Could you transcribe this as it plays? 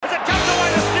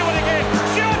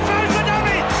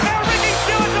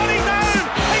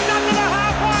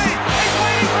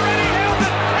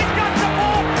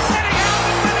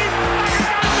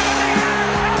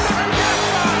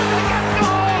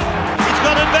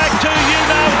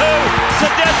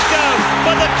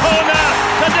for the corner.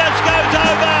 Tedesco's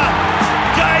over.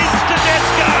 James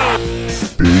Tedesco.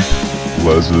 Big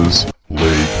Les's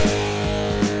League.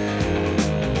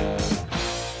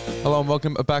 Hello and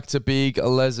welcome back to Big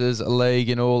Les's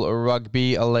League and all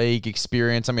rugby league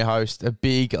experience. I'm your host,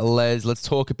 Big Les. Let's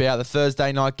talk about the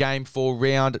Thursday night game for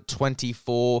round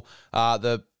 24.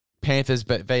 The Panthers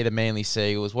v the Manly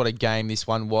Seagulls. What a game this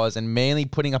one was, and Manly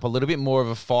putting up a little bit more of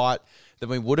a fight than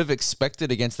we would have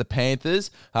expected against the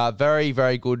Panthers. Very,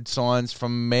 very good signs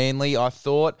from Manly, I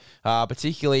thought,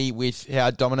 particularly with how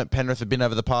dominant Penrith have been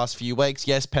over the past few weeks.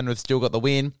 Yes, Penrith still got the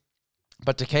win,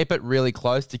 but to keep it really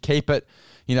close, to keep it,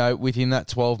 within that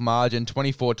 12 margin,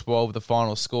 24-12, the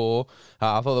final score,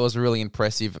 I thought that was really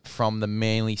impressive from the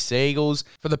Manly Seagulls.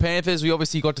 For the Panthers, we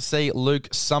obviously got to see Luke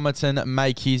Summerton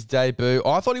make his debut.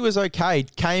 I thought he was okay.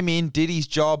 Came in, did his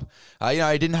job. He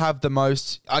didn't have the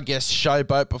most,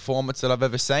 showboat performance that I've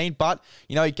ever seen, but,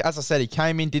 as I said, he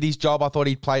came in, did his job. I thought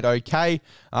he played okay,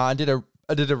 and did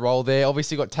a role there.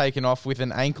 Obviously got taken off with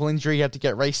an ankle injury. He had to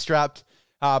get restrapped,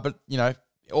 but,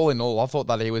 all in all, I thought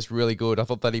that he was really good. I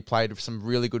thought that he played some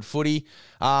really good footy.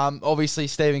 Obviously,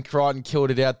 Stephen Crichton killed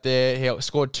it out there. He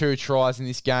scored 2 tries in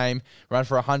this game, ran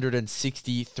for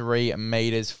 163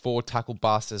 metres, 4 tackle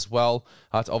busts as well.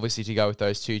 It's obviously to go with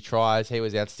those 2 tries. He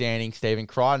was outstanding, Stephen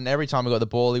Crichton. Every time he got the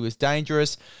ball, he was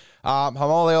dangerous.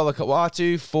 Hamole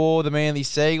Olakawatu for the Manly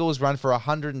Seagulls ran for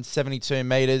 172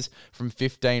 metres from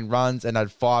 15 runs and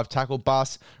had 5 tackle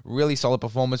busts. Really solid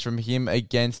performance from him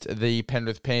against the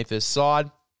Penrith Panthers side.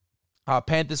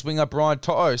 Panthers winger Brian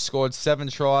To'o scored 7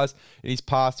 tries in his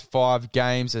past 5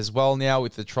 games as well now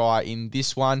with the try in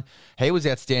this one. He was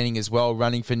outstanding as well,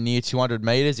 running for near 200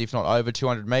 metres, if not over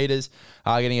 200 metres,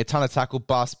 getting a ton of tackle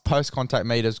busts, post-contact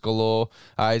metres galore.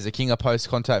 He's a king of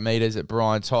post-contact metres at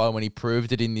Brian To'o. When he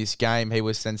proved it in this game, he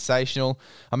was sensational.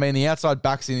 The outside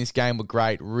backs in this game were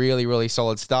great. Really, really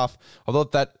solid stuff. I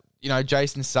thought that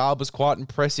Jason Saab was quite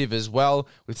impressive as well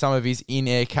with some of his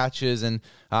in-air catches and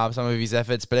some of his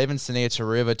efforts, but even Sania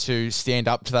Taruva to stand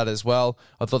up to that as well.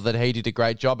 I thought that he did a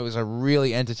great job. It was a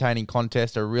really entertaining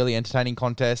contest.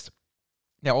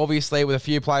 Now, obviously, with a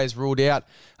few players ruled out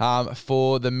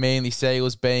for the Manly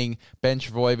Seagulls being Ben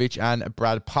Trbojevic and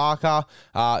Brad Parker,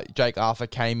 Jake Arthur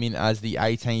came in as the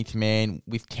 18th man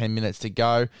with 10 minutes to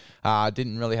go.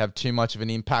 Didn't really have too much of an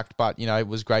impact, but, it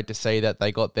was great to see that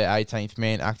they got their 18th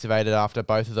man activated after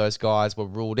both of those guys were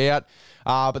ruled out.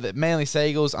 But the Manly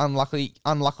Seagulls,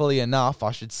 unluckily enough,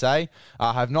 I should say,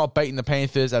 have not beaten the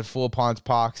Panthers at 4 Pines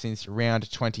Park since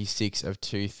round 26 of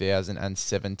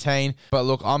 2017. But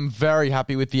look, I'm very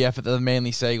happy with the effort that the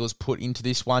Manly Seagulls put into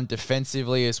this one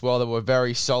defensively as well. They were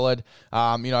very solid.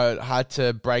 Had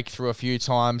to break through a few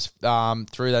times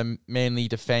through the Manly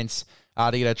defence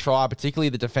to get a try. Particularly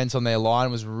the defence on their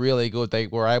line was really good. They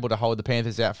were able to hold the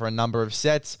Panthers out for a number of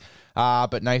sets.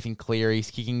 But Nathan Cleary's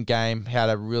kicking game had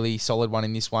a really solid one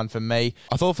in this one for me.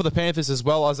 I thought for the Panthers as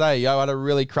well, Isaiah Yeo had a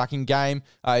really cracking game.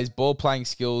 His ball-playing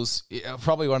skills,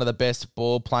 probably one of the best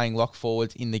ball-playing lock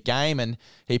forwards in the game, and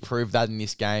he proved that in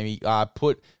this game. He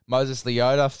put Moses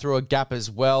Leota through a gap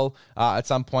as well at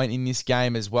some point in this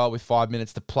game as well with 5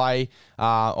 minutes to play.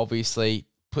 Obviously,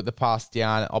 put the pass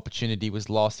down, opportunity was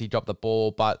lost. He dropped the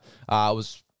ball, but it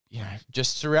was...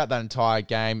 just throughout that entire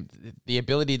game, the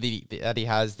ability that he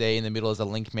has there in the middle as a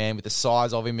link man with the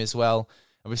size of him as well.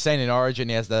 And we've seen in Origin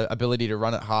he has the ability to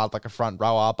run it hard like a front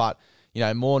rower, but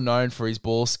more known for his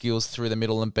ball skills through the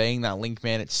middle and being that link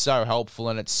man. It's so helpful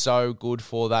and it's so good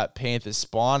for that Panthers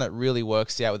spine. It really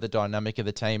works out with the dynamic of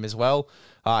the team as well.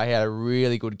 He had a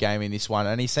really good game in this one,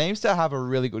 and he seems to have a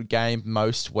really good game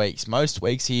most weeks. Most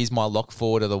weeks he is my lock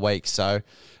forward of the week, so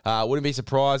wouldn't be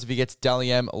surprised if he gets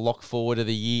Dally M lock forward of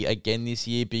the year again this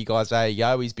year. Big Isaiah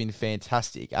Yeo, he's been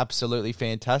fantastic, absolutely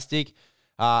fantastic.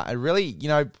 And really,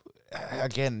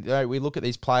 again, we look at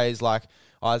these players like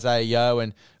Isaiah Yeo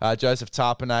and Joseph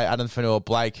Tarpanay, Adam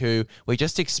Fanua-Blake, who we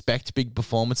just expect big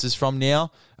performances from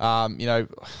now.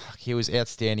 He was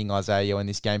outstanding, Isaiah Yeo, in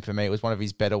this game for me. It was one of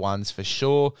his better ones for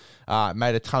sure.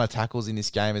 Made a ton of tackles in this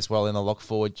game as well in the lock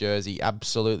forward jersey.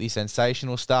 Absolutely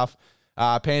sensational stuff.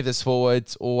 Panthers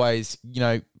forwards always,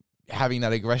 having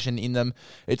that aggression in them.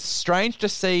 It's strange to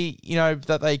see,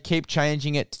 that they keep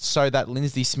changing it so that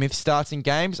Lindsay Smith starts in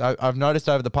games. I've noticed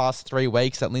over the past 3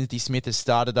 weeks that Lindsay Smith has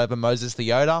started over Moses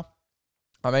Leota.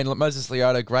 Moses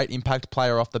Leota, great impact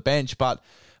player off the bench, but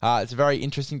it's very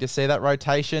interesting to see that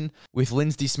rotation with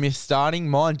Lindsay Smith starting.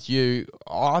 Mind you,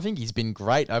 I think he's been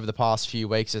great over the past few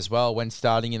weeks as well when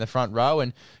starting in the front row,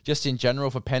 and just in general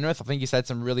for Penrith. I think he's had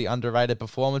some really underrated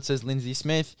performances, Lindsay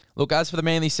Smith. Look, as for the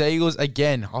Manly Seagulls,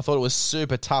 again, I thought it was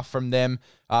super tough from them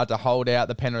to hold out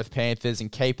the Penrith Panthers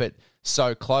and keep it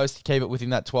so close, to keep it within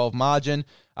that 12 margin.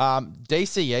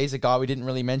 DCE is a guy we didn't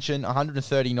really mention,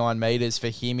 139 metres for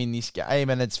him in this game,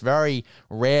 and it's very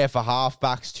rare for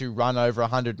halfbacks to run over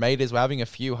 100 metres. We're having a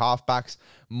few halfbacks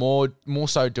more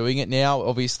so doing it now,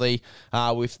 obviously,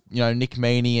 with Nick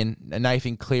Meaney and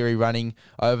Nathan Cleary running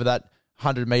over that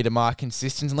 100-metre mark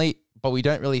consistently, but we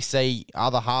don't really see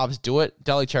other halves do it.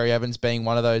 Daly Cherry Evans being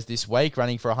one of those this week,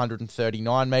 running for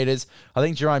 139 metres. I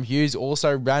think Jerome Hughes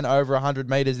also ran over 100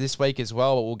 metres this week as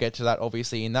well, but we'll get to that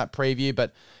obviously in that preview.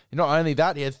 But not only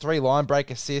that, he had 3 line break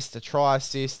assists, a try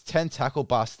assist, 10 tackle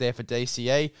busts there for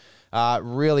DCE.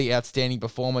 Really outstanding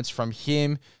performance from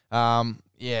him.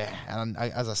 Yeah, and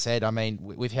as I said, I mean,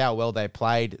 with how well they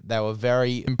played, they were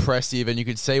very impressive, and you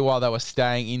could see why they were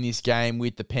staying in this game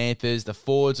with the Panthers. The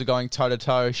forwards are going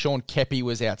toe-to-toe. Sean Keppie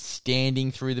was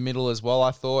outstanding through the middle as well,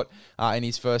 I thought, in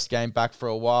his first game back for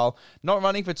a while. Not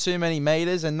running for too many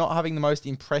metres and not having the most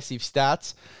impressive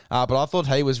stats, but I thought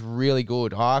he was really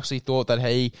good. I actually thought that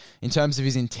he, in terms of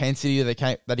his intensity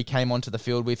that he came onto the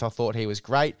field with, I thought he was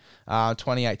great.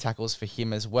 28 tackles for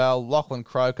him as well. Lachlan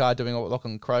Croker doing what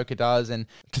Lachlan Croker does, and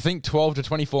to think 12 to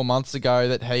 24 months ago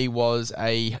that he was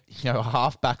a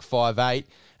halfback 5'8",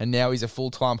 and now he's a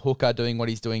full-time hooker doing what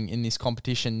he's doing in this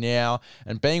competition now,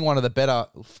 and being one of the better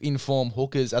in-form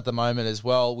hookers at the moment as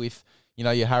well, with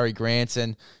your Harry Grants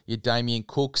and your Damien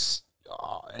Cooks,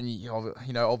 and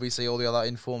obviously all the other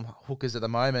in-form hookers at the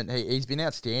moment. He's been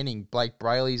outstanding. Blake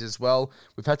Brayley's as well.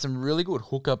 We've had some really good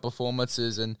hooker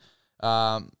performances, and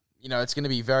it's going to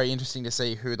be very interesting to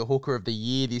see who the hooker of the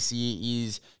year this year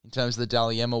is in terms of the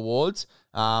Dally M Awards.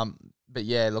 But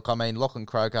yeah, look, I mean, Lachlan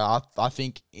Croker, I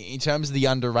think in terms of the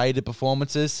underrated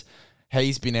performances,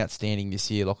 he's been outstanding this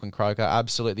year, Lachlan Croker.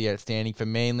 Absolutely outstanding for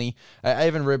Manly.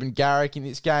 Even Ruben Garrick in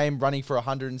this game, running for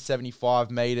 175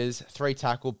 metres, 3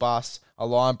 tackle busts, a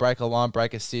line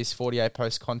break assist, 48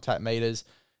 post-contact metres.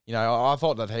 I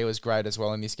thought that he was great as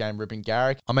well in this game, Ruben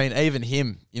Garrick. I mean, even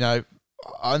him,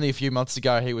 only a few months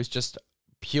ago, he was just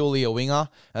purely a winger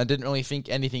and didn't really think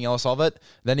anything else of it.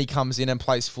 Then he comes in and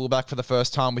plays fullback for the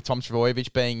first time with Tom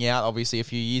Trbojevic being out, obviously, a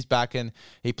few years back, and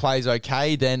he plays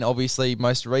okay. Then, obviously,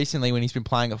 most recently, when he's been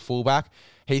playing at fullback,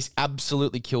 he's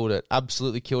absolutely killed it.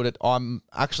 Absolutely killed it. I'm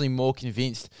actually more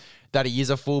convinced that he is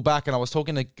a fullback, and I was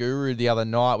talking to Guru the other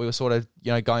night. We were sort of,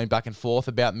 going back and forth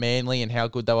about Manly and how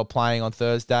good they were playing on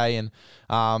Thursday, and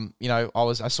I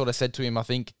sort of said to him, I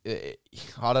think,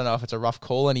 I don't know if it's a rough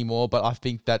call anymore, but I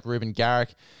think that Ruben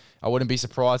Garrick, I wouldn't be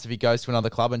surprised if he goes to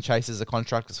another club and chases a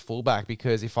contract as fullback,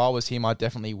 because if I was him, I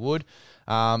definitely would.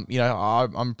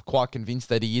 I'm quite convinced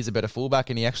that he is a better fullback,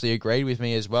 and he actually agreed with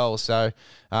me as well. So,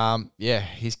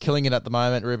 he's killing it at the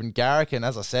moment, Ruben Garrick. And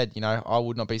as I said, I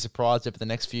would not be surprised if the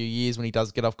next few years when he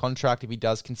does get off contract, if he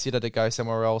does consider to go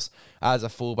somewhere else as a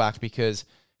fullback, because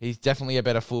he's definitely a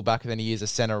better fullback than he is a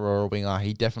centre or a winger.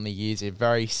 He definitely is a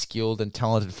very skilled and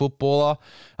talented footballer,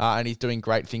 and he's doing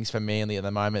great things for Manly at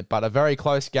the moment. But a very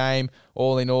close game,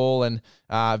 all in all, and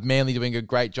Manly doing a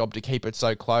great job to keep it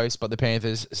so close, but the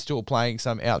Panthers still playing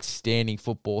some outstanding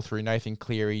football through Nathan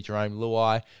Cleary, Jerome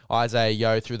Luai, Isaiah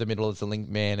Yeo through the middle as the link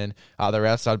man, and their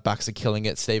outside backs are killing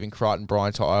it, Stephen Crichton,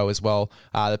 Brian To'o as well.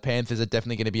 The Panthers are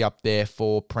definitely going to be up there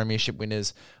for premiership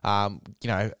winners,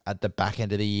 at the back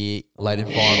end of the year, late in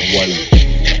finals.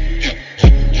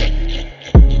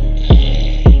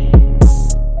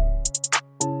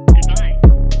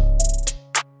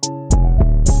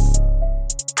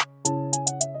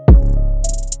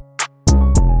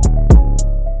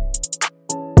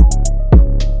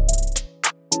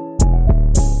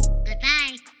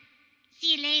 Goodbye.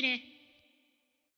 See you later.